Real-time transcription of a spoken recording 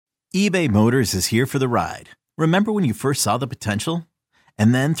eBay Motors is here for the ride. Remember when you first saw the potential?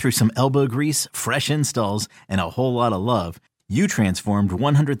 And then through some elbow grease, fresh installs, and a whole lot of love, you transformed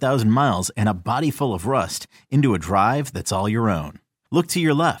 100,000 miles and a body full of rust into a drive that's all your own. Look to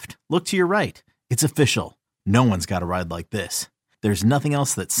your left. Look to your right. It's official. No one's got a ride like this. There's nothing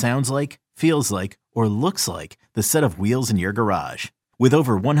else that sounds like, feels like, or looks like the set of wheels in your garage. With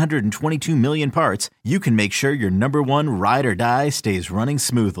over 122 million parts, you can make sure your number one ride or die stays running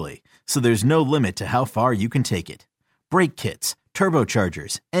smoothly. So there's no limit to how far you can take it. Brake kits,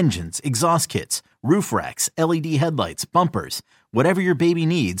 turbochargers, engines, exhaust kits, roof racks, LED headlights, bumpers, whatever your baby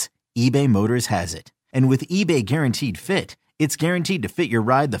needs, eBay Motors has it. And with eBay Guaranteed Fit, it's guaranteed to fit your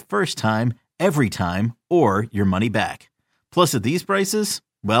ride the first time, every time, or your money back. Plus at these prices,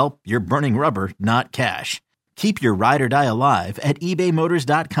 well, you're burning rubber, not cash. Keep your ride or die alive at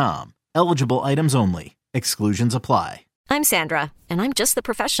ebaymotors.com. Eligible items only. Exclusions apply. I'm Sandra, and I'm just the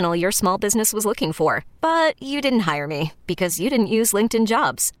professional your small business was looking for. But you didn't hire me because you didn't use LinkedIn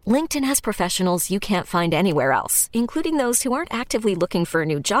Jobs. LinkedIn has professionals you can't find anywhere else, including those who aren't actively looking for a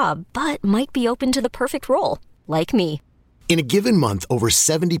new job, but might be open to the perfect role, like me. In a given month, over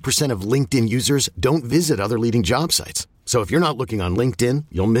 70% of LinkedIn users don't visit other leading job sites. So if you're not looking on LinkedIn,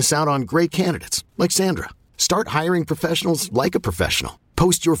 you'll miss out on great candidates like Sandra. Start hiring professionals like a professional.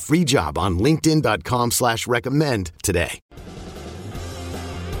 Post your free job on linkedin.com/recommend today.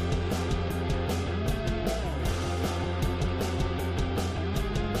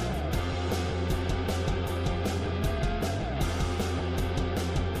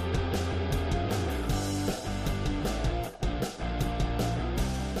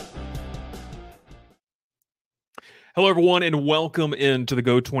 Hello, everyone, and welcome into the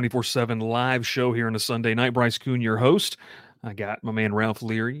Go 24/7 live show here on a Sunday night. Bryce Kuhn, your host. I got my man Ralph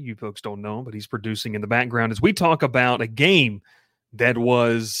Leary. You folks don't know him, but he's producing in the background as we talk about a game that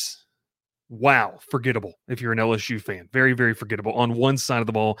was, wow, forgettable if you're an LSU fan. Very, very forgettable on one side of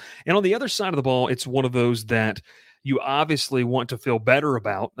the ball. And on the other side of the ball, it's one of those that you obviously want to feel better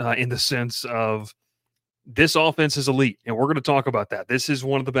about in the sense of this offense is elite, and we're going to talk about that. This is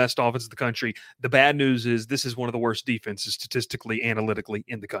one of the best offenses in the country. The bad news is this is one of the worst defenses statistically, analytically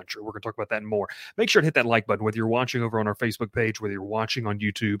in the country. We're going to talk about that and more. Make sure to hit that like button, whether you're watching over on our Facebook page, whether you're watching on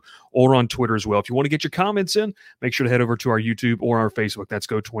YouTube or on Twitter as well. If you want to get your comments in, make sure to head over to our YouTube or our Facebook. That's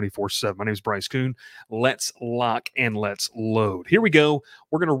Go 24/7. My name is Bryce Kuhn. Let's lock and let's load. Here we go.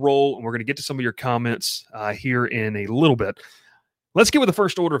 We're going to roll, and we're going to get to some of your comments here in a little bit. Let's get with the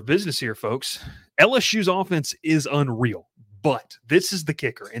first order of business here, folks. LSU's offense is unreal, but this is the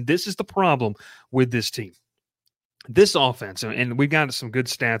kicker, and this is the problem with this team. This offense, and we've got some good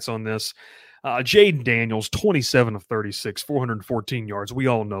stats on this. Jaden Daniels, 27 of 36, 414 yards. We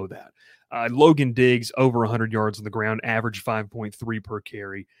all know that. Logan Diggs, over 100 yards on the ground, average 5.3 per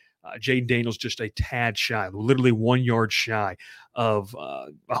carry. Jaden Daniels just a tad shy, literally 1 yard shy of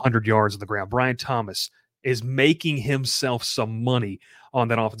 100 yards on the ground. Brian Thomas is making himself some money on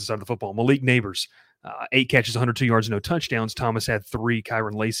that offensive side of the football. Malik Neighbors, 8 catches, 102 yards, no touchdowns. Thomas had 3.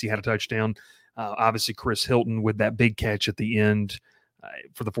 Kyron Lacey had a touchdown. Obviously, Chris Hilton with that big catch at the end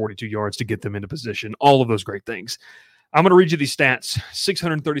for the 42 yards to get them into position. All of those great things. I'm going to read you these stats.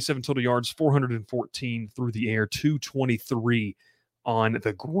 637 total yards, 414 through the air, 223 on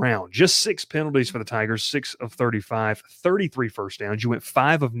the ground. Just 6 penalties for the Tigers, 6 of 35, 33 first downs. You went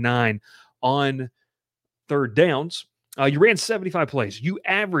 5 of 9 on third downs. You ran 75 plays. You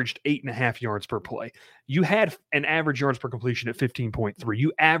averaged 8.5 yards per play. You had an average yards per completion at 15.3.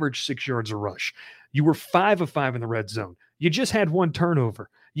 You averaged 6 yards a rush. You were 5 of 5 in the red zone. You just had 1 turnover.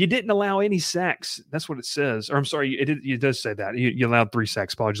 You didn't allow any sacks. That's what it says. Or I'm sorry, it does say that. You allowed 3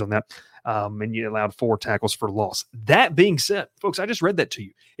 sacks. Apologies on that. And you allowed 4 tackles for loss. That being said, folks, I just read that to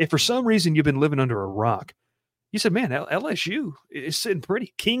you. If for some reason you've been living under a rock, you said, man, LSU is sitting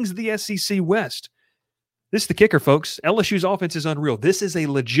pretty. Kings of the SEC West. This is the kicker, folks. LSU's offense is unreal. This is a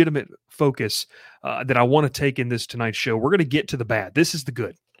legitimate focus that I want to take in this tonight's show. We're going to get to the bad. This is the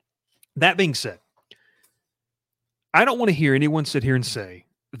good. That being said, I don't want to hear anyone sit here and say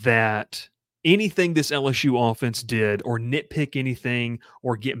that anything this LSU offense did or nitpick anything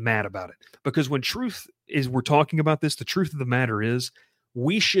or get mad about it. Because when truth is we're talking about this, the truth of the matter is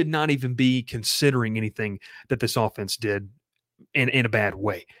we should not even be considering anything that this offense did in a bad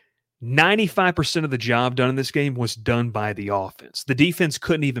way. 95% of the job done in this game was done by the offense. The defense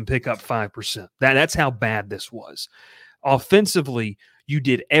couldn't even pick up 5%. That's how bad this was. Offensively, you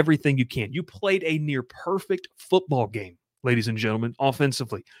did everything you can. You played a near perfect football game, ladies and gentlemen,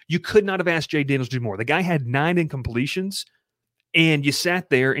 offensively. You could not have asked Jay Daniels to do more. The guy had 9 incompletions, and you sat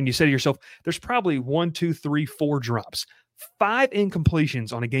there and you said to yourself, there's probably 1, 2, 3, 4 drops. 5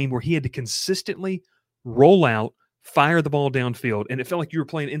 incompletions on a game where he had to consistently roll out, fire the ball downfield, and it felt like you were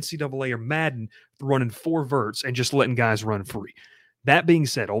playing NCAA or Madden, running 4 verts and just letting guys run free. That being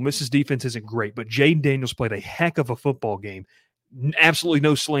said, Ole Miss's defense isn't great, but Jaden Daniels played a heck of a football game. Absolutely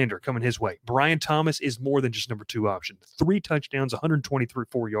no slander coming his way. Brian Thomas is more than just number 2 option. 3 touchdowns,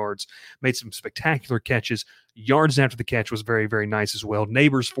 123 yards, made some spectacular catches. Yards after the catch was very, very nice as well.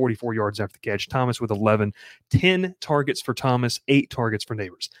 Neighbors, 44 yards after the catch. Thomas with 11. 10 targets for Thomas, 8 targets for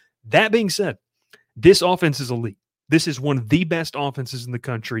Neighbors. That being said, this offense is elite. This is one of the best offenses in the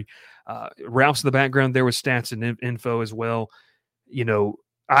country. Ralph's in the background there with stats and info as well. You know,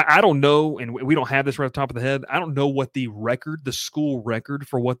 I don't know, and we don't have this right off the top of the head. I don't know what the school record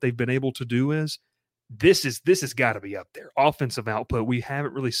for what they've been able to do is. This has got to be up there. Offensive output. We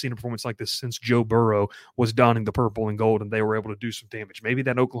haven't really seen a performance like this since Joe Burrow was donning the purple and gold, and they were able to do some damage. Maybe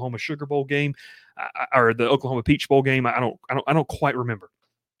that Oklahoma Sugar Bowl game, or the Oklahoma Peach Bowl game. I don't quite remember.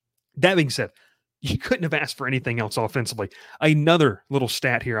 That being said, you couldn't have asked for anything else offensively. Another little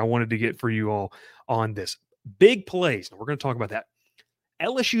stat here I wanted to get for you all on this. Big plays. Now we're going to talk about that.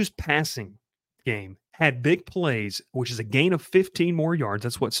 LSU's passing game had big plays, which is a gain of 15 more yards.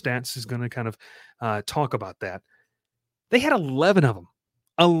 That's what stats is going to kind of talk about that. They had 11 of them.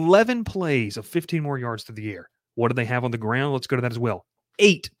 11 plays of 15 more yards through the air. What do they have on the ground? Let's go to that as well.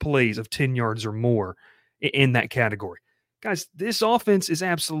 8 plays of 10 yards or more in that category. Guys, this offense is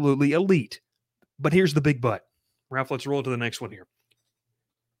absolutely elite. But here's the big but. Ralph, let's roll to the next one here.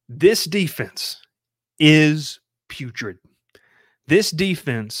 This defense is putrid. This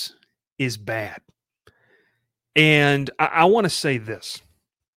defense is bad. And I want to say this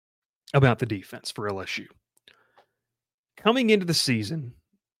about the defense for LSU. Coming into the season,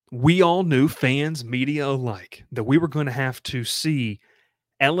 we all knew, fans, media alike, that we were going to have to see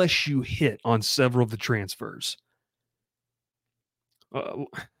LSU hit on several of the transfers.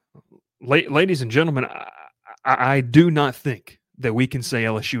 Ladies and gentlemen, I do not think that we can say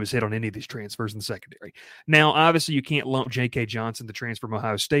LSU has hit on any of these transfers in the secondary. Now, obviously, you can't lump J.K. Johnson, the transfer from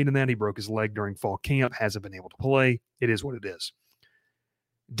Ohio State, in that. He broke his leg during fall camp, hasn't been able to play. It is what it is.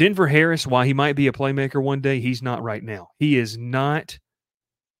 Denver Harris, while he might be a playmaker one day, he's not right now. He is not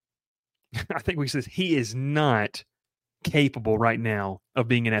 – I think we said he is not capable right now of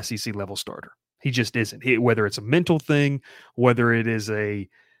being an SEC-level starter. He just isn't. Whether it's a mental thing, whether it is a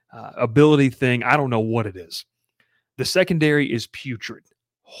ability thing, I don't know what it is. The secondary is putrid.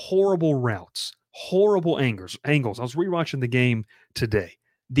 Horrible routes. Horrible angles. I was rewatching the game today.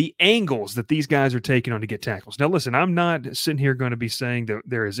 The angles that these guys are taking on to get tackles. Now, listen, I'm not sitting here going to be saying that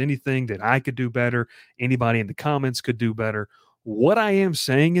there is anything that I could do better. Anybody in the comments could do better. What I am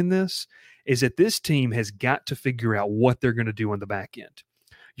saying in this is that this team has got to figure out what they're going to do on the back end.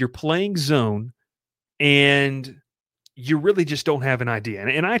 You're playing zone, and you really just don't have an idea.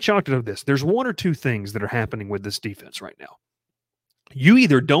 And I chalked it up this. There's 1 or 2 things that are happening with this defense right now. You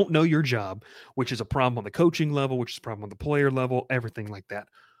either don't know your job, which is a problem on the coaching level, which is a problem on the player level, everything like that,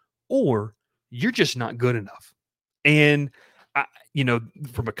 or you're just not good enough. And,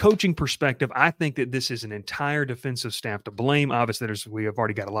 from a coaching perspective, I think that this is an entire defensive staff to blame. Obviously, we have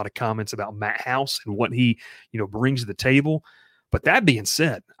already got a lot of comments about Matt House and what he, brings to the table. But that being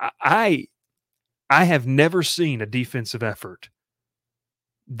said, I have never seen a defensive effort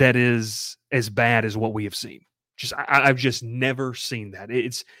that is as bad as what we have seen. I've just never seen that.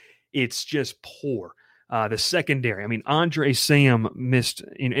 It's just poor. The secondary, Andre Sam missed,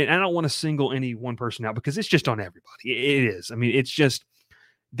 and I don't want to single any one person out because it's just on everybody. It is. It's just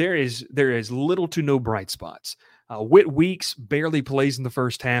there is little to no bright spots. Whit Weeks barely plays in the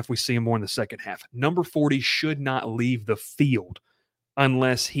first half. We see him more in the second half. Number 40 should not leave the field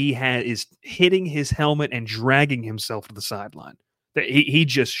unless he is hitting his helmet and dragging himself to the sideline. He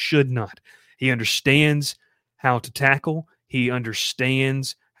just should not. He understands how to tackle. He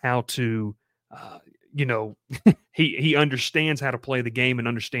understands how to, he understands how to play the game and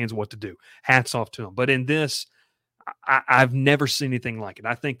understands what to do. Hats off to him. But in this, I've never seen anything like it.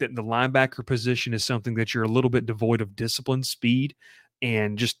 I think that the linebacker position is something that you're a little bit devoid of discipline, speed,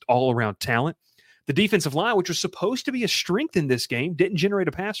 and just all-around talent. The defensive line, which was supposed to be a strength in this game, didn't generate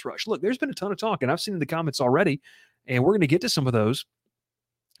a pass rush. Look, there's been a ton of talk, and I've seen in the comments already, and we're going to get to some of those.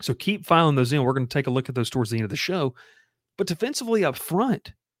 So keep filing those in. We're going to take a look at those towards the end of the show. But defensively up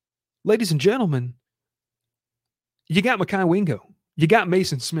front, ladies and gentlemen, you got Mekhi Wingo. You got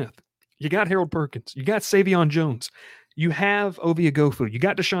Mason Smith. You got Harold Perkins. You got Savion Jones. You have Ovie Ogofu. You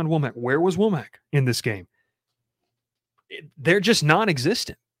got Deshaun Womack. Where was Womack in this game? They're just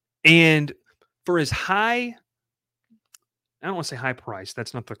non-existent. And for as high, I don't want to say high price,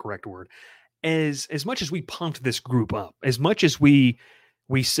 that's not the correct word. as much as we pumped this group up, as much as we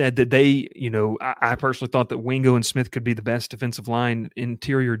said that they, I personally thought that Wingo and Smith could be the best defensive line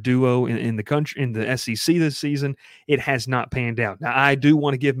interior duo in the country, in the SEC this season. It has not panned out. Now, I do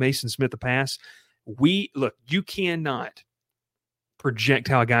want to give Mason Smith a pass. You cannot project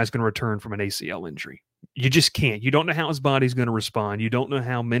how a guy's going to return from an ACL injury. You just can't. You don't know how his body's going to respond. You don't know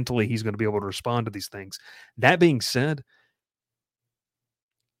how mentally he's going to be able to respond to these things. That being said,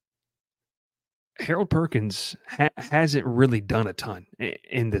 Harold Perkins hasn't really done a ton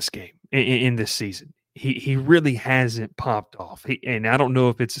in this game, in this season. He really hasn't popped off. And I don't know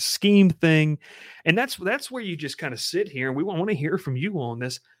if it's a scheme thing. And that's where you just kind of sit here, and we want to hear from you on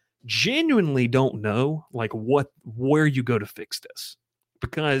this. Genuinely don't know where you go to fix this,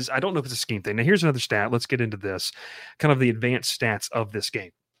 because I don't know if it's a scheme thing. Now, here's another stat. Let's get into this, kind of the advanced stats of this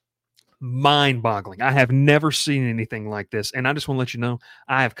game. Mind-boggling. I have never seen anything like this, and I just want to let you know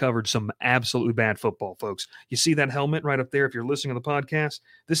I have covered some absolutely bad football, folks. You see that helmet right up there? If you're listening to the podcast,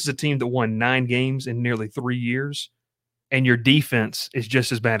 this is a team that won 9 games in nearly 3 years, and your defense is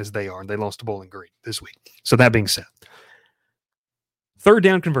just as bad as they are, and they lost to Bowling Green this week. So that being said, third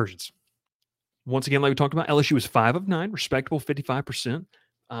down conversions. Once again, like we talked about, LSU was 5 of 9, respectable 55%.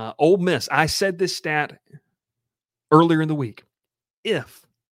 Ole Miss, I said this stat earlier in the week. If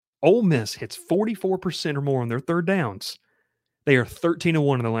Ole Miss hits 44% or more on their third downs, they are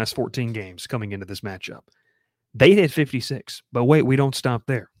 13-1 in the last 14 games coming into this matchup. They hit 56, but wait, we don't stop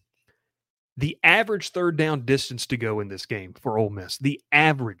there. The average third down distance to go in this game for Ole Miss, the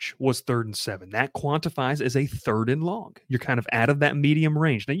average was 3rd and 7. That quantifies as a 3rd and long. You're kind of out of that medium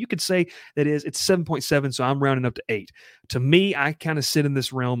range. Now, you could say it's 7.7, so I'm rounding up to 8. To me, I kind of sit in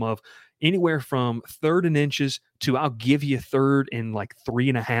this realm of anywhere from 3rd and inches to I'll give you 3rd and like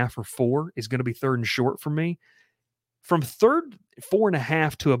 3.5 or 4 is going to be 3rd and short for me. From 3rd,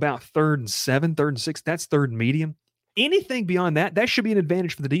 4.5 to about 3rd and 7, 3rd and 6, that's 3rd and medium. Anything beyond that should be an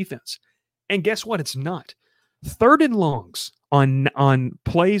advantage for the defense. And guess what? It's not. 3rd and longs on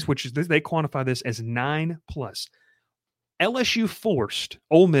plays, which is they quantify this as 9+. LSU forced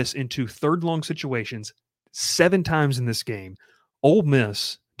Ole Miss into 3rd long situations 7 times in this game. Ole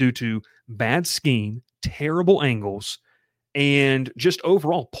Miss, due to bad scheme, terrible angles, and just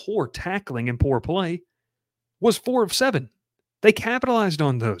overall poor tackling and poor play, was 4 of 7. They capitalized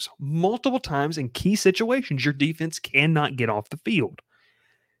on those multiple times in key situations. Your defense cannot get off the field.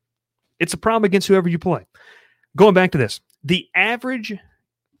 It's a problem against whoever you play. Going back to this, listen,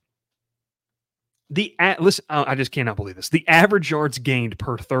 I just cannot believe this. The average yards gained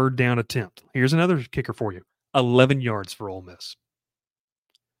per third down attempt. Here's another kicker for you. 11 yards for Ole Miss.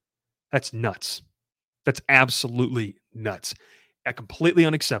 That's nuts. That's absolutely nuts. Completely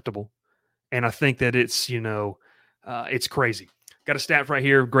unacceptable. And I think that it's crazy. Got a stat right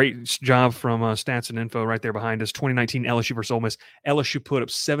here. Great job from Stats and Info right there behind us. 2019 LSU versus Ole Miss. LSU put up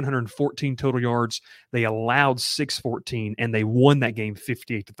 714 total yards. They allowed 614, and they won that game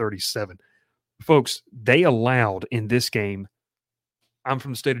 58-37. Folks, they allowed in this game, I'm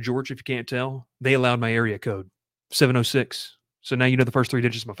from the state of Georgia, if you can't tell, they allowed my area code, 706. So now you know the first 3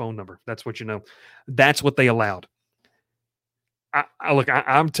 digits of my phone number. That's what you know. That's what they allowed.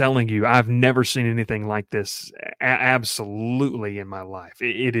 I'm telling you, I've never seen anything like this absolutely in my life.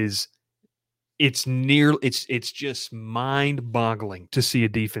 It's just mind-boggling to see a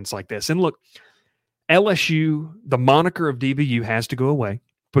defense like this. And look, LSU, the moniker of DBU has to go away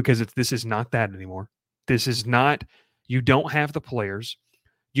because this is not that anymore. This is not, you don't have the players.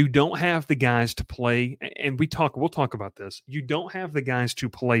 You don't have the guys to play, and we'll talk about this. You don't have the guys to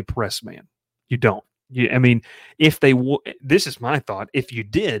play press man. You don't. This is my thought. If you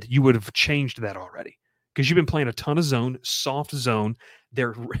did, you would have changed that already because you've been playing a ton of zone, soft zone.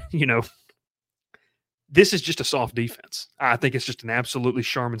 This is just a soft defense. I think it's just an absolutely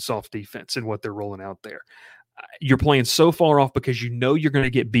Charmin soft defense in what they're rolling out there. You're playing so far off because you know you're going to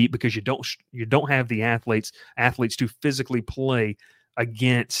get beat because you don't have the athletes to physically play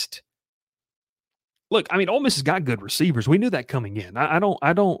against. Look, I mean, Ole Miss has got good receivers. We knew that coming in. I don't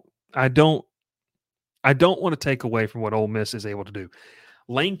want to take away from what Ole Miss is able to do.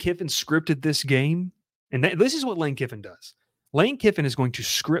 Lane Kiffin scripted this game, and this is what Lane Kiffin does. Lane Kiffin is going to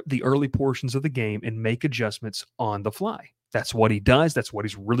script the early portions of the game and make adjustments on the fly. That's what he does. That's what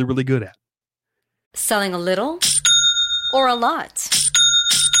he's really, really good at. Selling a little or a lot?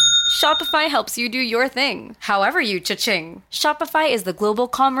 Shopify helps you do your thing, however you cha-ching. Shopify is the global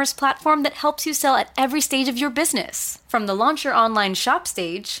commerce platform that helps you sell at every stage of your business. From the launch your online shop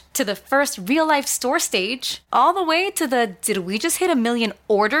stage, to the first real-life store stage, all the way to the did we just hit 1 million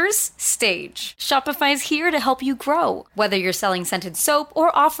orders stage. Shopify's here to help you grow. Whether you're selling scented soap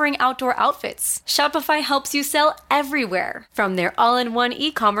or offering outdoor outfits, Shopify helps you sell everywhere. From their all-in-one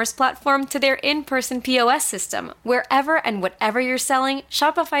e-commerce platform to their in-person POS system, wherever and whatever you're selling,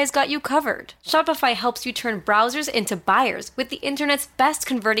 Shopify's got you covered. Shopify helps you turn browsers into buyers with the internet's best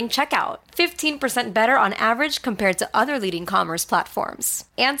converting checkout, 15% better on average compared to other leading commerce platforms.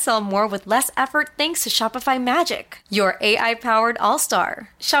 And sell more with less effort thanks to Shopify Magic, your AI-powered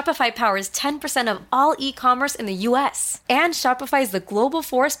all-star. Shopify powers 10% of all e-commerce in the US. And Shopify is the global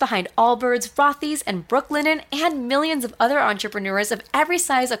force behind Allbirds, Rothy's, and Brooklinen, and millions of other entrepreneurs of every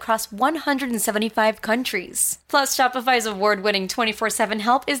size across 175 countries. Plus, Shopify's award-winning 24/7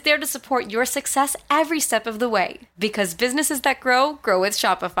 help is there to support your success every step of the way. Because businesses that grow with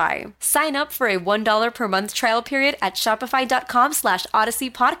Shopify. Sign up for a $1 per month trial period at shopify.com/Odyssey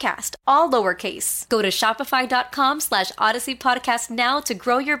Podcast, all lowercase. Go to shopify.com/Odyssey Podcast now to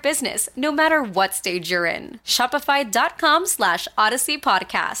grow your business, no matter what stage you're in. Shopify.com/Odyssey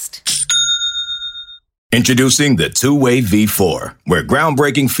Podcast. Introducing the two-way V4, where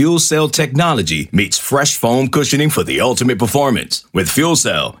groundbreaking fuel cell technology meets fresh foam cushioning for the ultimate performance. With Fuel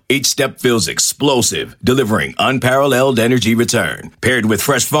Cell, each step feels explosive, delivering unparalleled energy return. Paired with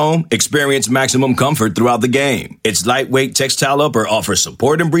fresh foam, experience maximum comfort throughout the game. Its lightweight textile upper offers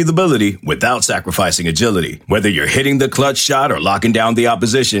support and breathability without sacrificing agility. Whether you're hitting the clutch shot or locking down the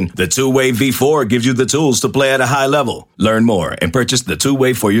opposition, the two-way V4 gives you the tools to play at a high level. Learn more and purchase the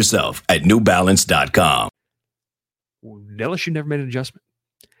two-way for yourself at newbalance.com. LSU never made an adjustment.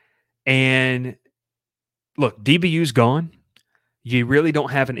 And look, DBU's gone. You really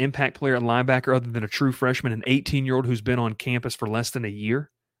don't have an impact player at linebacker other than a true freshman, an 18-year-old who's been on campus for less than a year.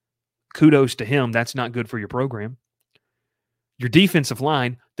 Kudos to him. That's not good for your program. Your defensive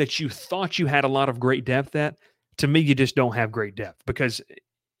line that you thought you had a lot of great depth at, to me, you just don't have great depth because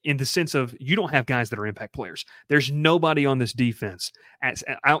in the sense of you don't have guys that are impact players. There's nobody on this defense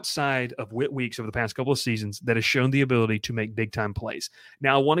outside of Whit Weeks over the past couple of seasons that has shown the ability to make big-time plays.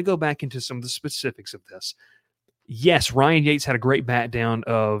 Now, I want to go back into some of the specifics of this. Yes, Ryan Yates had a great bat down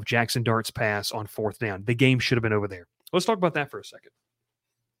of Jackson Dart's pass on 4th down. The game should have been over there. Let's talk about that for a second.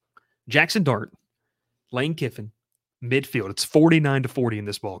 Jackson Dart, Lane Kiffin, midfield. It's 49-40 in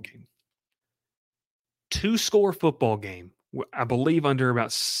this ball game. 2-score football game. I believe under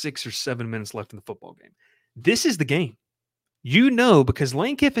about 6 or 7 minutes left in the football game. This is the game. You know, because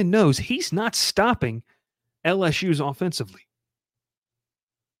Lane Kiffin knows he's not stopping LSU's offensively.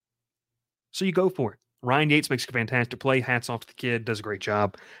 So you go for it. Ryan Yates makes a fantastic play. Hats off to the kid. Does a great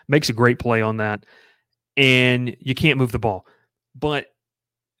job. Makes a great play on that. And you can't move the ball. But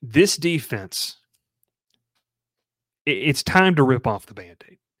this defense, it's time to rip off the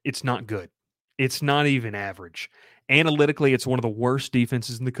Band-Aid. It's not good. It's not even average. Analytically, it's one of the worst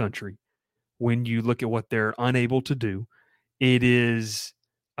defenses in the country when you look at what they're unable to do. It is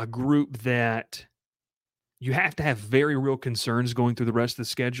a group that you have to have very real concerns going through the rest of the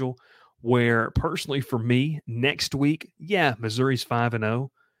schedule, where personally for me, next week, yeah, Missouri's 5-0,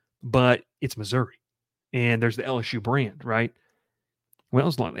 but it's Missouri. And there's the LSU brand, right? Well,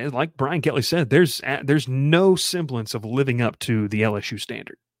 it's like Brian Kelly said, there's no semblance of living up to the LSU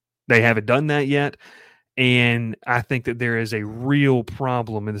standard. They haven't done that yet. And I think that there is a real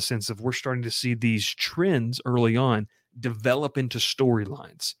problem in the sense of we're starting to see these trends early on develop into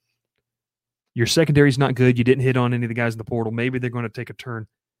storylines. Your secondary is not good. You didn't hit on any of the guys in the portal. Maybe they're going to take a turn.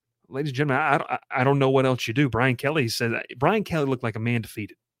 Ladies and gentlemen, I don't know what else you do. Brian Kelly said that Brian Kelly looked like a man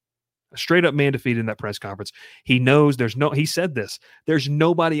defeated. A straight up man defeated in that press conference. He knows he said this, there's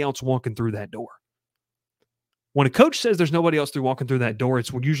nobody else walking through that door. When a coach says there's nobody else walking through that door,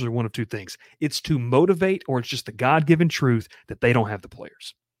 it's usually one of two things. It's to motivate, or it's just the God-given truth that they don't have the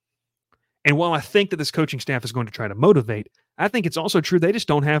players. And while I think that this coaching staff is going to try to motivate, I think it's also true they just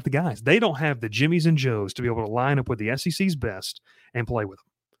don't have the guys. They don't have the Jimmies and Joes to be able to line up with the SEC's best and play with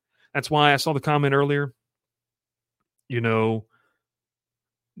them. That's why I saw the comment earlier,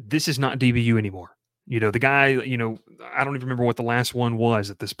 this is not DBU anymore. The guy, I don't even remember what the last one was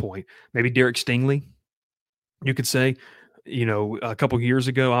at this point. Maybe Derek Stingley. You could say, a couple of years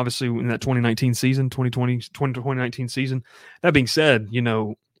ago, obviously in that 2019 season, 2019 season. That being said,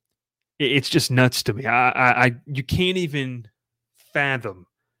 it's just nuts to me. You can't even fathom,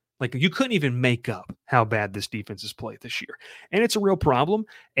 you couldn't even make up how bad this defense has played this year. And it's a real problem,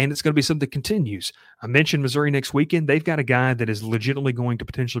 and it's going to be something that continues. I mentioned Missouri next weekend. They've got a guy that is legitimately going to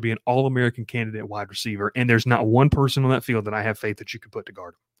potentially be an All-American candidate wide receiver, and there's not one person on that field that I have faith that you could put to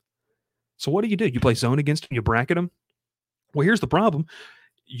guard him. So what do? You play zone against him, you bracket him, Well, here's the problem.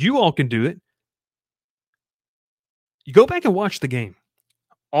 You all can do it. You go back and watch the game.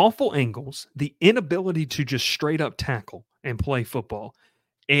 Awful angles, the inability to just straight up tackle and play football.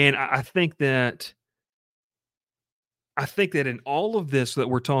 And I think that in all of this that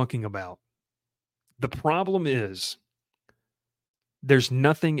we're talking about, the problem is there's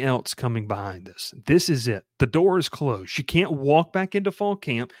nothing else coming behind this. This is it. The door is closed. You can't walk back into fall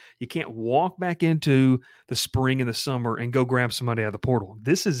camp. You can't walk back into the spring and the summer and go grab somebody out of the portal.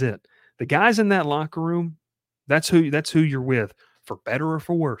 This is it. The guys in that locker room, that's who you're with, for better or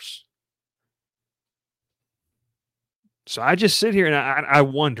for worse. So I just sit here and I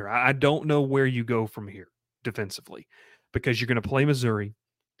wonder. I don't know where you go from here defensively, because you're going to play Missouri.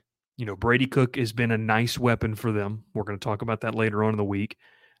 You know, Brady Cook has been a nice weapon for them. We're going to talk about that later on in the week.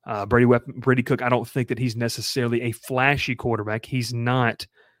 Brady Cook, I don't think that he's necessarily a flashy quarterback. He's not,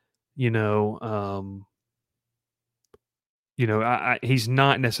 he's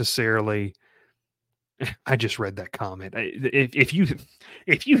not necessarily. I just read that comment. If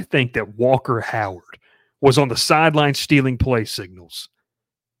you think that Walker Howard was on the sideline stealing play signals,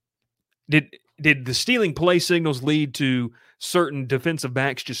 did the stealing play signals lead to certain defensive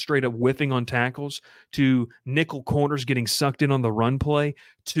backs just straight up whiffing on tackles, to nickel corners getting sucked in on the run play,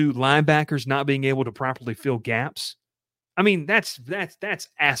 to linebackers not being able to properly fill gaps? I mean, that's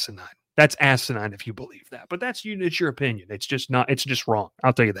asinine. That's asinine if you believe that. But it's your opinion. It's just wrong.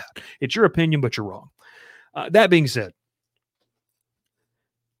 I'll tell you that. It's your opinion, but you're wrong. That being said,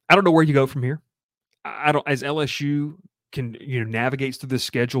 I don't know where you go from here. I don't, as LSU navigates through this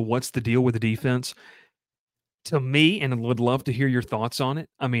schedule, what's the deal with the defense? To me, and I would love to hear your thoughts on it.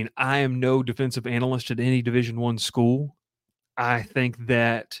 I mean, I am no defensive analyst at any Division I school. I think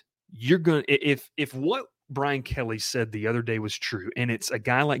that you're going to, if what Brian Kelly said the other day was true, and it's a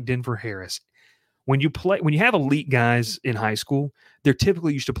guy like Denver Harris, when you have elite guys in high school, they're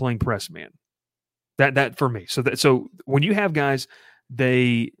typically used to playing press man. That for me. So when you have guys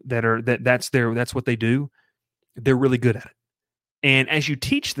that's what they do, they're really good at it. And as you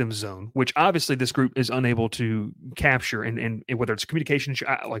teach them zone, which obviously this group is unable to capture, and whether it's communication,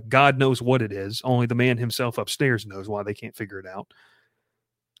 like God knows what it is, only the man himself upstairs knows why they can't figure it out.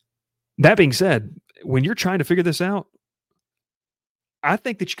 That being said, when you're trying to figure this out, I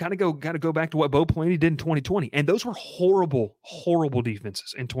think that you got to go back to what Bo Pelini did in 2020. And those were horrible, horrible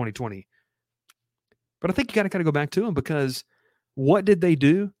defenses in 2020. But I think you got to go back to them, because what did they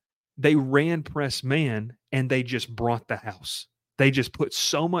do? They ran press man, and they just brought the house. They just put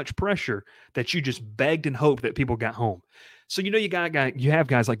so much pressure that you just begged and hoped that people got home. So, you have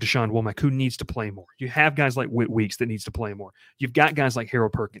guys like Deshaun Womack who needs to play more. You have guys like Whit Weeks that needs to play more. You've got guys like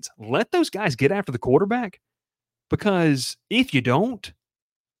Harold Perkins. Let those guys get after the quarterback, because if you don't,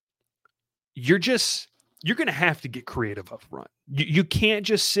 you're going to have to get creative up front. You can't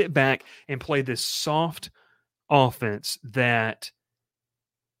just sit back and play this soft offense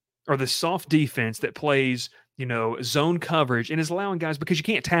or the soft defense that plays, zone coverage and is allowing guys, because you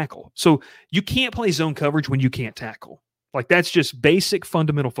can't tackle. So you can't play zone coverage when you can't tackle. Like, that's just basic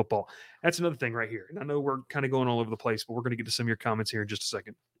fundamental football. That's another thing right here. And I know we're kind of going all over the place, but we're going to get to some of your comments here in just a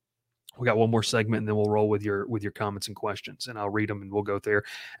second. We got one more segment, and then we'll roll with your comments and questions, and I'll read them, and we'll go there.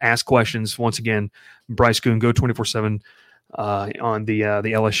 Ask questions. Once again, Bryce Coon, go 24/7 on the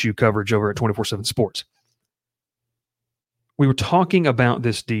LSU coverage over at 24/7 Sports. We were talking about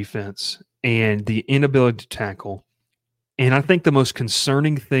this defense and the inability to tackle, and I think the most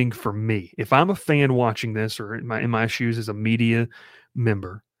concerning thing for me, if I'm a fan watching this or in my shoes as a media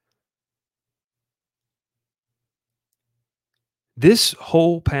member, this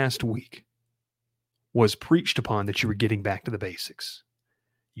whole past week was preached upon that you were getting back to the basics.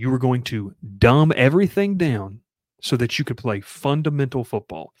 You were going to dumb everything down so that you could play fundamental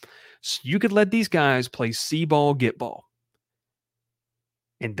football. So you could let these guys play see ball, get ball.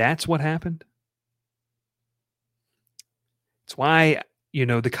 And that's what happened. It's why,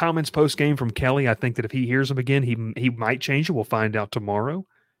 the comments post game from Kelly, I think that if he hears them again, he might change it. We'll find out tomorrow.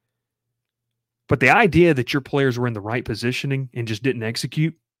 But the idea that your players were in the right positioning and just didn't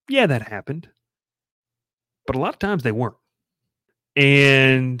execute, yeah, that happened. But a lot of times they weren't.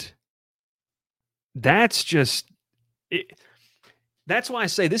 And that's just it. That's why I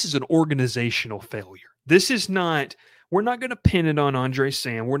say this is an organizational failure. This is not, we're not going to pin it on Andre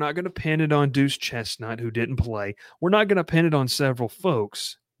Sam. We're not going to pin it on Deuce Chestnut, who didn't play. We're not going to pin it on several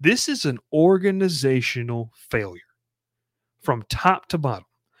folks. This is an organizational failure from top to bottom.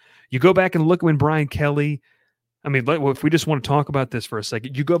 You go back and look when Brian Kelly, if we just want to talk about this for a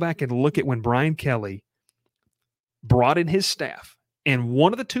second, you go back and look at when Brian Kelly brought in his staff, and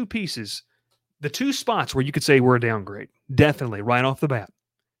one of the two pieces The two spots where you could say we're a downgrade, definitely right off the bat.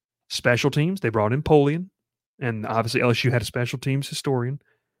 Special teams, they brought in Polian, and obviously LSU had a special teams historian.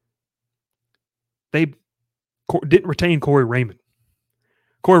 They didn't retain Corey Raymond.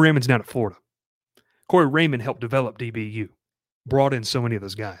 Corey Raymond's down at Florida. Corey Raymond helped develop DBU, brought in so many of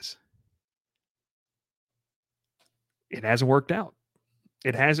those guys. It hasn't worked out.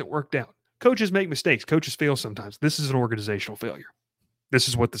 It hasn't worked out. Coaches make mistakes. Coaches fail sometimes. This is an organizational failure. This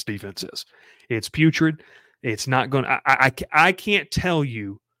is what this defense is. It's putrid. It's not going to – I can't tell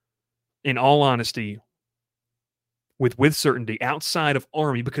you, in all honesty, with certainty, outside of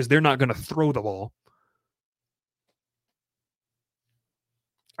Army, because they're not going to throw the ball.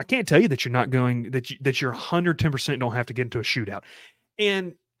 I can't tell you that you're not going – that you're 110% don't have to get into a shootout.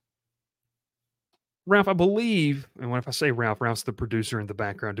 And Ralph, I believe, and when if I say Ralph, Ralph's the producer in the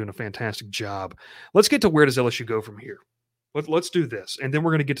background doing a fantastic job. Let's get to where does LSU go from here? Let's do this, and then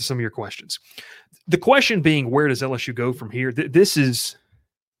we're going to get to some of your questions. The question being, where does LSU go from here? This is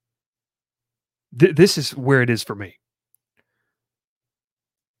where it is for me.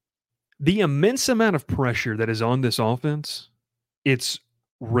 The immense amount of pressure that is on this offense, it's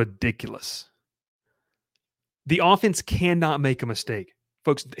ridiculous. The offense cannot make a mistake.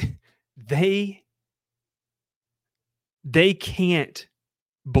 Folks, they can't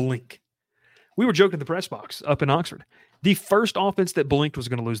blink. We were joking in the press box up in Oxford. The first offense that blinked was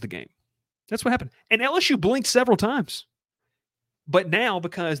going to lose the game. That's what happened. And LSU blinked several times. But now,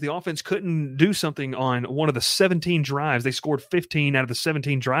 because the offense couldn't do something on one of the 17 drives, they scored 15 out of the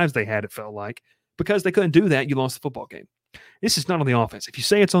 17 drives they had, it felt like. Because they couldn't do that, you lost the football game. This is not on the offense. If you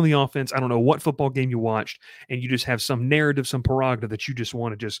say it's on the offense, I don't know what football game you watched, and you just have some narrative, some prerogative that you just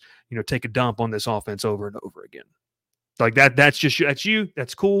want to just, take a dump on this offense over and over again. Like that's you.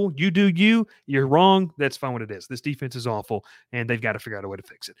 That's cool. You do you. You're wrong. That's fine what it is. This defense is awful, and they've got to figure out a way to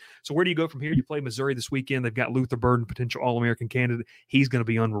fix it. So where do you go from here? You play Missouri this weekend. They've got Luther Burden, potential All-American candidate. He's going to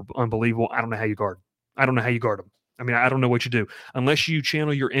be unbelievable. I don't know how you guard him. I mean, I don't know what you do. Unless you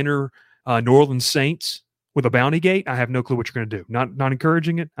channel your inner New Orleans Saints with a bounty gate, I have no clue what you're going to do. Not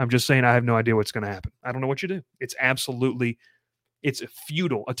encouraging it. I'm just saying I have no idea what's going to happen. I don't know what you do. It's a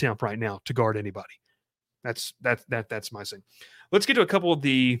futile attempt right now to guard anybody. That's my thing. Let's get to a couple of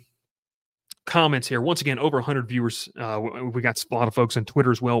the comments here. Once again, over 100 viewers. We got a lot of folks on Twitter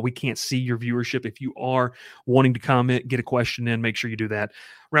as well. We can't see your viewership. If you are wanting to comment, get a question in, make sure you do that.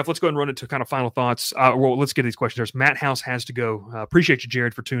 Ralph, let's go ahead and run into kind of final thoughts. Let's get these questions. Matt House has to go. Appreciate you,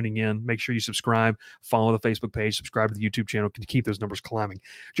 Jared, for tuning in. Make sure you subscribe, follow the Facebook page, subscribe to the YouTube channel to keep those numbers climbing.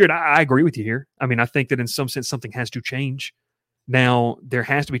 Jared, I agree with you here. I mean, I think that in some sense something has to change. Now, there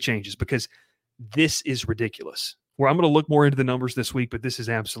has to be changes because this is ridiculous. Where I'm going to look more into the numbers this week, but this is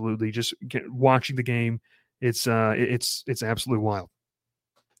absolutely just watching the game. It's absolutely wild.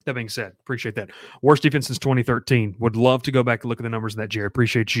 That being said, appreciate that. Worst defense since 2013. Would love to go back and look at the numbers of that, Jared.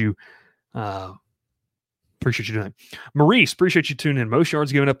 Appreciate you. Appreciate you doing that. Maurice, appreciate you tuning in. Most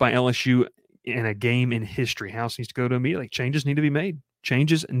yards given up by LSU in a game in history. House needs to go to immediately. Changes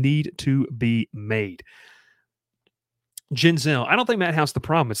need to be made. Ginzel, I don't think Matt House the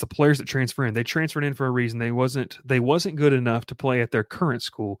problem. It's the players that transfer in. They transferred in for a reason. They wasn't good enough to play at their current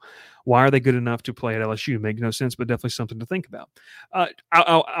school. Why are they good enough to play at LSU? Make no sense, but definitely something to think about.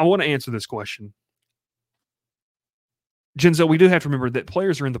 I want to answer this question. Ginzel, we do have to remember that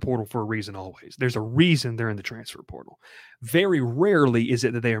players are in the portal for a reason always. There's a reason they're in the transfer portal. Very rarely is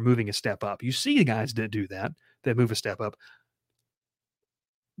it that they are moving a step up. You see the guys that do that move a step up.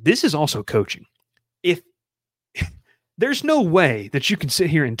 This is also coaching. There's no way that you can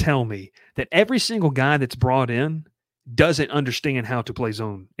sit here and tell me that every single guy that's brought in doesn't understand how to play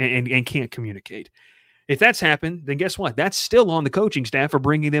zone and can't communicate. If that's happened, then guess what? That's still on the coaching staff for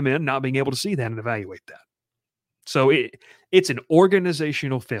bringing them in, not being able to see that and evaluate that. So it's an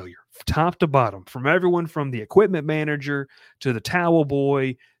organizational failure, top to bottom, from everyone from the equipment manager to the towel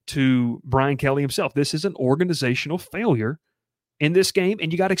boy to Brian Kelly himself. This is an organizational failure in this game,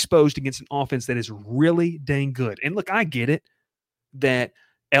 and you got exposed against an offense that is really dang good. And look, I get it that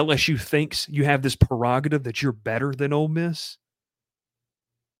LSU thinks you have this prerogative that you're better than Ole Miss.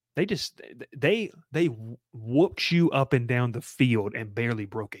 They whooped you up and down the field and barely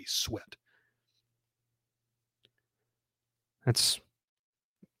broke a sweat. That's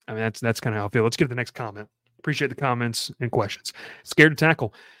kind of how I feel. Let's get to the next comment. Appreciate the comments and questions. Scared to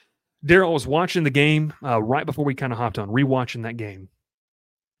tackle. Daryl, was watching the game right before we kind of hopped on, rewatching that game.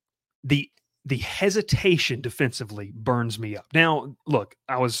 The hesitation defensively burns me up. Now, look,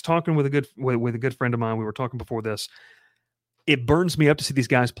 I was talking with a good friend of mine. We were talking before this. It burns me up to see these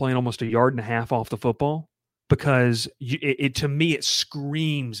guys playing almost a yard and a half off the football because to me it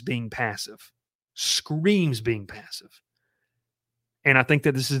screams being passive. screams being passive. And I think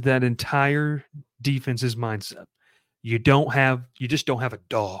that this is that entire defense's mindset. You just don't have a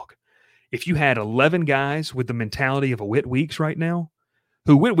dog. If you had 11 guys with the mentality of a Whit Weeks right now,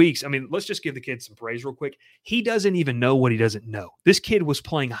 who Whit Weeks, I mean, let's just give the kid some praise real quick. He doesn't even know what he doesn't know. This kid was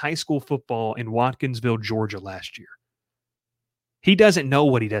playing high school football in Watkinsville, Georgia last year. He doesn't know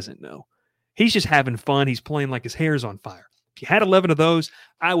what he doesn't know. He's just having fun. He's playing like his hair's on fire. If you had 11 of those,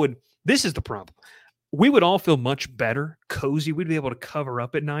 this is the problem. We would all feel much better, cozy. We'd be able to cover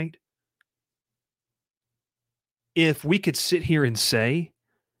up at night if we could sit here and say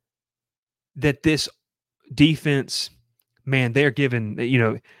that this defense, man, they're given,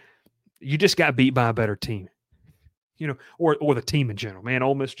 you just got beat by a better team, or the team in general. Man,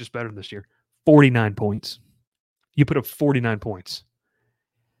 Ole Miss just better than this year. 49 points. You put up 49 points.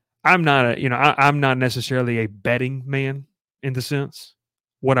 I'm not necessarily a betting man in the sense.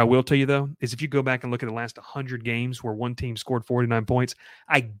 What I will tell you, though, is if you go back and look at the last 100 games where one team scored 49 points,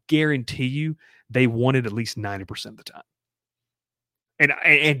 I guarantee you they won it at least 90% of the time.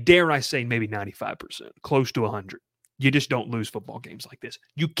 And dare I say maybe 95%, close to 100. You just don't lose football games like this.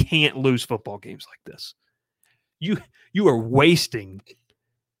 You can't lose football games like this. You are wasting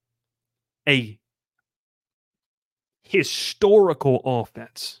a historical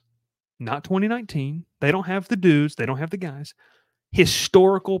offense. Not 2019. They don't have the dudes. They don't have the guys.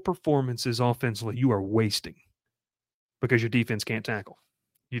 Historical performances offensively you are wasting because your defense can't tackle.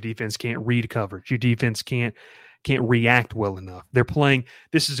 Your defense can't read coverage. Your defense can't react well enough. They're playing,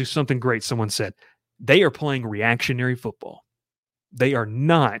 this is something great someone said, they are playing reactionary football. They are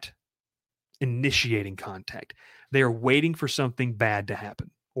not initiating contact. They are waiting for something bad to happen.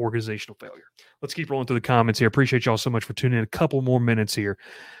 Organizational failure. Let's keep rolling through the comments here. Appreciate y'all so much for tuning in. A couple more minutes here.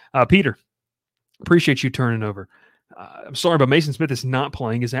 Peter, appreciate you turning over. I'm sorry, but Mason Smith is not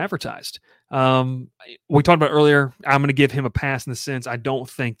playing as advertised. We talked about earlier, I'm going to give him a pass in the sense I don't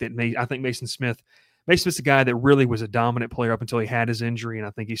think that I think Mason Smith's a guy that really was a dominant player up until he had his injury, and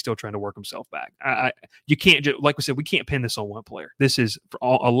I think he's still trying to work himself back. You can't, like we said, we can't pin this on one player. This is for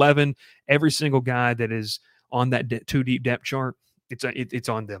all 11, every single guy that is on that too deep depth chart. It's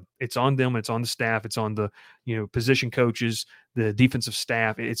on them. It's on them. It's on the staff. It's on the position coaches, the defensive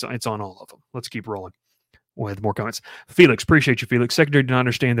staff. It's on all of them. Let's keep rolling. We'll have more comments. Felix, appreciate you, Felix. Secondary did not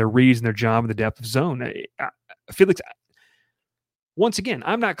understand their reads and their job in the depth of zone. Felix, once again,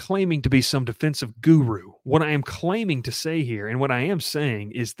 I'm not claiming to be some defensive guru. What I am claiming to say here, and what I am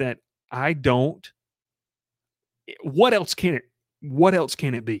saying is that I don't. What else can it be? What else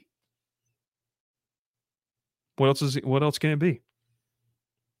can it be?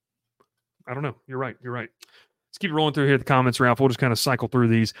 I don't know. You're right. Let's keep rolling through here the comments, Ralph. We'll just kind of cycle through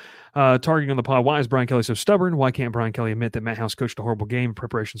these. Targeting on the pod, why is Brian Kelly so stubborn? Why can't Brian Kelly admit that Matt House coached a horrible game?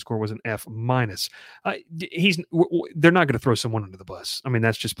 Preparation score was an F-. They're not going to throw someone under the bus. I mean,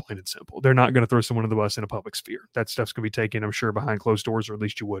 that's just plain and simple. They're not going to throw someone under the bus in a public sphere. That stuff's going to be taken, I'm sure, behind closed doors, or at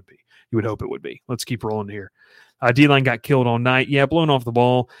least you would be. You would hope it would be. Let's keep rolling here. D-line got killed all night. Yeah, blown off the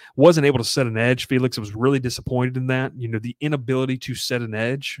ball. Wasn't able to set an edge. Felix was really disappointed in that. The inability to set an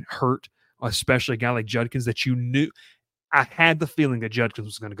edge hurt, especially a guy like Judkins that you knew. I had the feeling that Judkins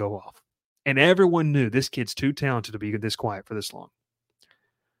was going to go off. And everyone knew this kid's too talented to be this quiet for this long.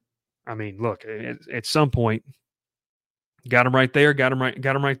 I mean, look, at some point, got him right there, got him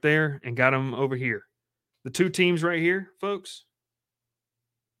right there, and got him over here. The two teams right here, folks.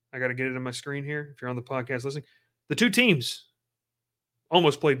 I got to get it on my screen here if you're on the podcast listening. The two teams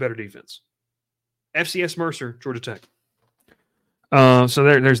almost played better defense. FCS Mercer, Georgia Tech. So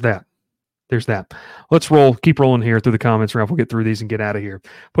there's that. There's that. Let's roll. Keep rolling here through the comments, Ralph. We'll get through these and get out of here.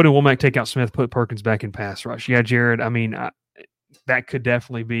 Put in Womack, take out Smith, put Perkins back in pass rush. Yeah, Jared. I mean, that could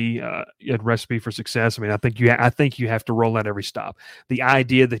definitely be a recipe for success. I mean, I think you have to roll out every stop. The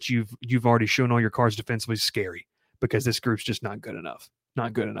idea that you've already shown all your cards defensively is scary because this group's just not good enough.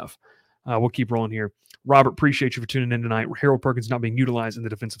 Not good enough. We'll keep rolling here. Robert, appreciate you for tuning in tonight. Harold Perkins not being utilized in the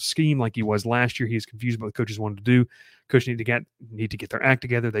defensive scheme like he was last year. He's confused about what the coaches wanted to do. Coaches need to get their act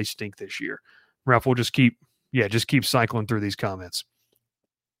together. They stink this year. Ralph, we'll just keep cycling through these comments.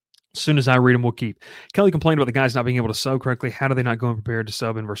 As soon as I read them, we'll keep. Kelly complained about the guys not being able to sub correctly. How do they not go prepared to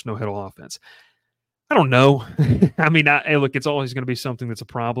sub in versus no-huddle offense? I don't know. I mean, look, it's always going to be something that's a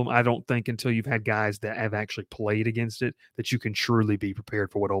problem. I don't think until you've had guys that have actually played against it that you can truly be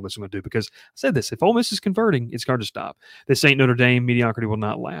prepared for what Ole Miss is going to do. Because I said this, if Ole Miss is converting, it's hard to stop. This ain't Notre Dame. Mediocrity will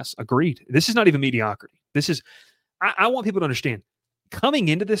not last. Agreed. This is not even mediocrity. This is – I want people to understand. Coming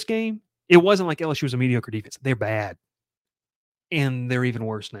into this game, it wasn't like LSU was a mediocre defense. They're bad. And they're even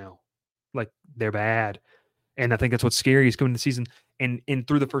worse now. Like, they're bad. And I think that's what's scary is coming into the season. and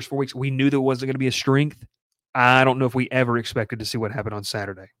through the first 4 weeks, we knew there wasn't going to be a strength. I don't know if we ever expected to see what happened on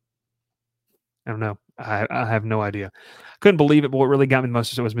Saturday. I don't know. I have no idea. Couldn't believe it, but what really got me the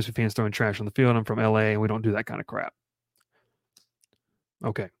most was Mississippi fans throwing trash on the field. I'm from LA, and we don't do that kind of crap.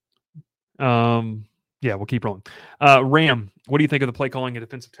 Okay. Yeah, we'll keep rolling. Ram, what do you think of the play calling and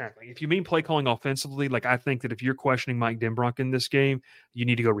defensive tackling? If you mean play calling offensively, like I think that if you're questioning Mike Denbrock in this game, you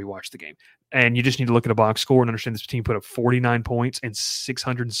need to go rewatch the game. And you just need to look at a box score and understand this team put up 49 points and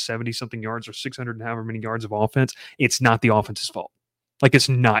 670-something yards or 600 and however many yards of offense. It's not the offense's fault. Like, it's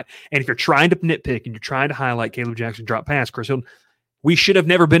not. And if you're trying to nitpick and you're trying to highlight Caleb Jackson drop pass, Chris Hilton, we should have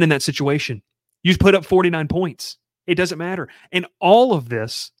never been in that situation. You put up 49 points. It doesn't matter. And all of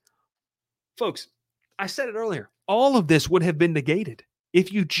this, folks, I said it earlier, all of this would have been negated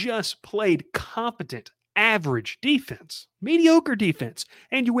if you just played competent, average defense, mediocre defense,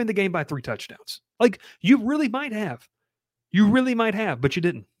 and you win the game by 3 touchdowns. Like, you really might have. You really might have, but you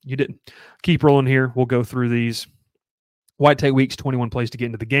didn't. You didn't. Keep rolling here. We'll go through these. White take weeks, 21 plays to get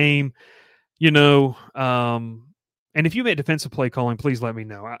into the game. And if you made defensive play calling, please let me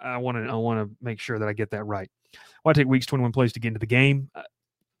know. I want to make sure that I get that right. White take weeks, 21 plays to get into the game.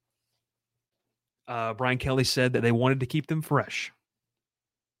 Brian Kelly said that they wanted to keep them fresh.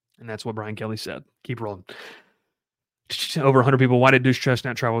 And that's what Brian Kelly said. Keep rolling. Over 100 people. Why did Deuce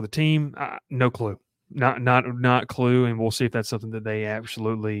Chestnut travel with the team? No clue. Not clue, and we'll see if that's something that they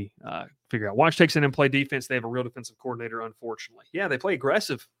absolutely figure out. Watch takes in and play defense. They have a real defensive coordinator, unfortunately. Yeah, they play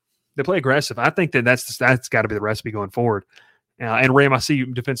aggressive. I think that's got to be the recipe going forward. And Ram, I see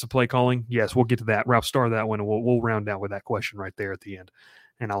defensive play calling. Yes, we'll get to that. Ralph, star that one, and we'll round out with that question right there at the end,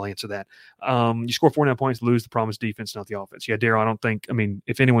 and I'll answer that. You score 49 points, lose. The problem is defense, not the offense. Yeah, Daryl,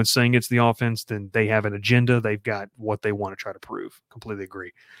 if anyone's saying it's the offense, then they have an agenda. They've got what they want to try to prove. Completely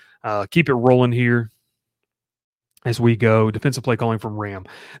agree. Keep it rolling here as we go. Defensive play calling from Ram.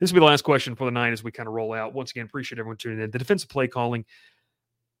 This will be the last question for the night as we kind of roll out. Once again, appreciate everyone tuning in. The defensive play calling,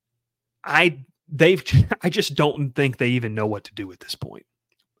 I just don't think they even know what to do at this point.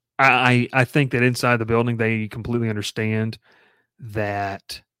 I think that inside the building, they completely understand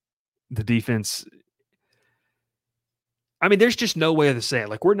that the defense, there's just no way to say it.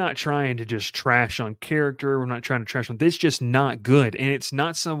 Like, we're not trying to just trash on character. We're not trying to trash on this. Just not good. And it's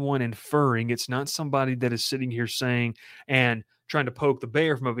not someone inferring. It's not somebody that is sitting here saying and trying to poke the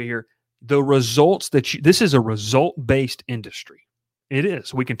bear from over here. The results this is a result-based industry. It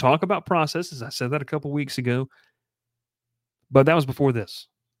is. We can talk about processes. I said that a couple weeks ago, but that was before this.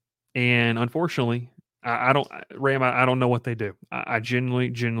 And unfortunately, I don't know what they do. I genuinely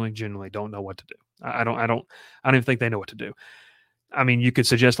don't know what to do. I don't even think they know what to do. You could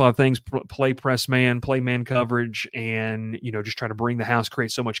suggest a lot of things, play press man, play man coverage, and, just try to bring the house,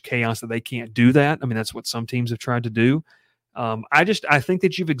 create so much chaos that they can't do that. That's what some teams have tried to do. I think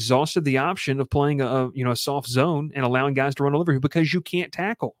that you've exhausted the option of playing a soft zone and allowing guys to run all over you because you can't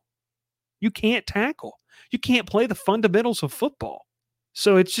tackle. You can't tackle. You can't play the fundamentals of football.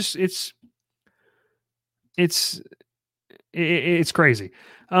 So it's crazy.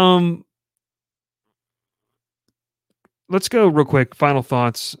 Let's go real quick. Final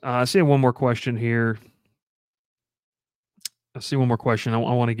thoughts. I see one more question here. I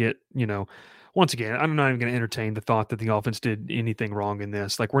want to get, once again, I'm not even going to entertain the thought that the offense did anything wrong in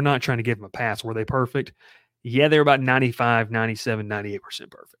this. Like, we're not trying to give them a pass. Were they perfect? Yeah, they're about 95, 97, 98%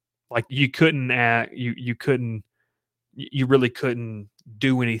 perfect. Like, you really couldn't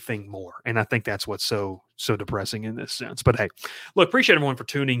do anything more. And I think that's what's so depressing in this sense. But hey, look, appreciate everyone for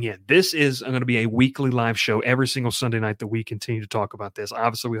tuning in. This is going to be a weekly live show every single Sunday night that we continue to talk about this.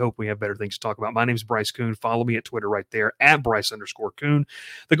 Obviously, we hope we have better things to talk about. My name is Bryce Kuhn. Follow me at Twitter right there at Bryce_Kuhn.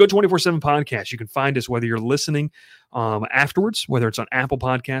 The Go 24/7 podcast. You can find us whether you're listening afterwards, whether it's on Apple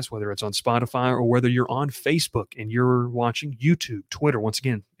Podcasts, whether it's on Spotify, or whether you're on Facebook and you're watching YouTube, Twitter. Once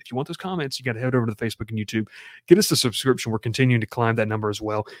again, if you want those comments, you got to head over to the Facebook and YouTube. Get us a subscription. We're continuing to climb that number as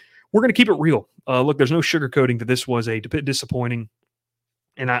well. We're going to keep it real. Look, there's no sugarcoating that this was a bit disappointing,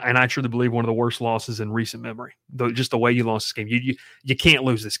 and I truly believe one of the worst losses in recent memory. Just the way you lost this game. You can't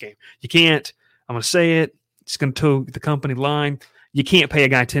lose this game. You can't. I'm going to say it. It's going to toe the company line. You can't pay a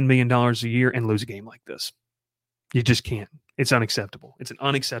guy $10 million a year and lose a game like this. You just can't. It's unacceptable. It's an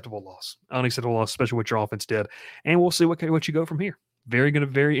unacceptable loss. Unacceptable loss, especially what your offense did. And we'll see what you go from here. Very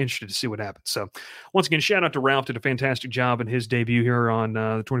interested to see what happens. So, once again, shout out to Ralph. Did a fantastic job in his debut here on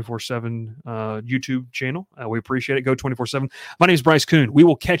the 24/7 YouTube channel. We appreciate it. Go 24/7. My name is Bryce Kuhn. We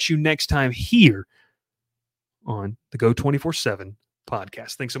will catch you next time here on the Go 24/7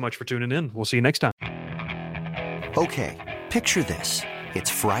 podcast. Thanks so much for tuning in. We'll see you next time. Okay, picture this. It's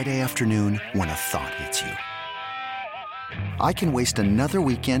Friday afternoon when a thought hits you. I can waste another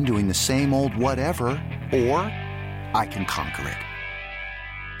weekend doing the same old whatever, or I can conquer it.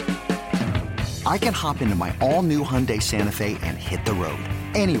 I can hop into my all-new Hyundai Santa Fe and hit the road.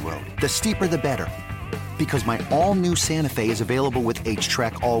 Any road. The steeper, the better. Because my all-new Santa Fe is available with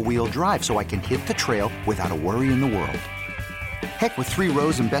H-Track all-wheel drive, so I can hit the trail without a worry in the world. Heck, with 3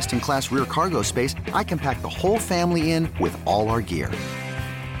 rows and best-in-class rear cargo space, I can pack the whole family in with all our gear.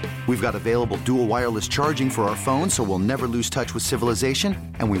 We've got available dual wireless charging for our phones, so we'll never lose touch with civilization,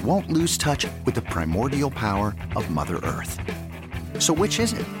 and we won't lose touch with the primordial power of Mother Earth. So which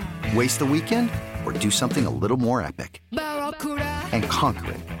is it? Waste the weekend or do something a little more epic? And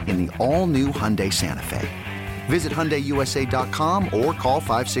conquer it in the all-new Hyundai Santa Fe. Visit HyundaiUSA.com or call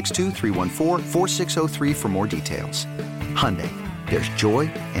 562-314-4603 for more details. Hyundai, there's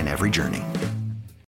joy in every journey.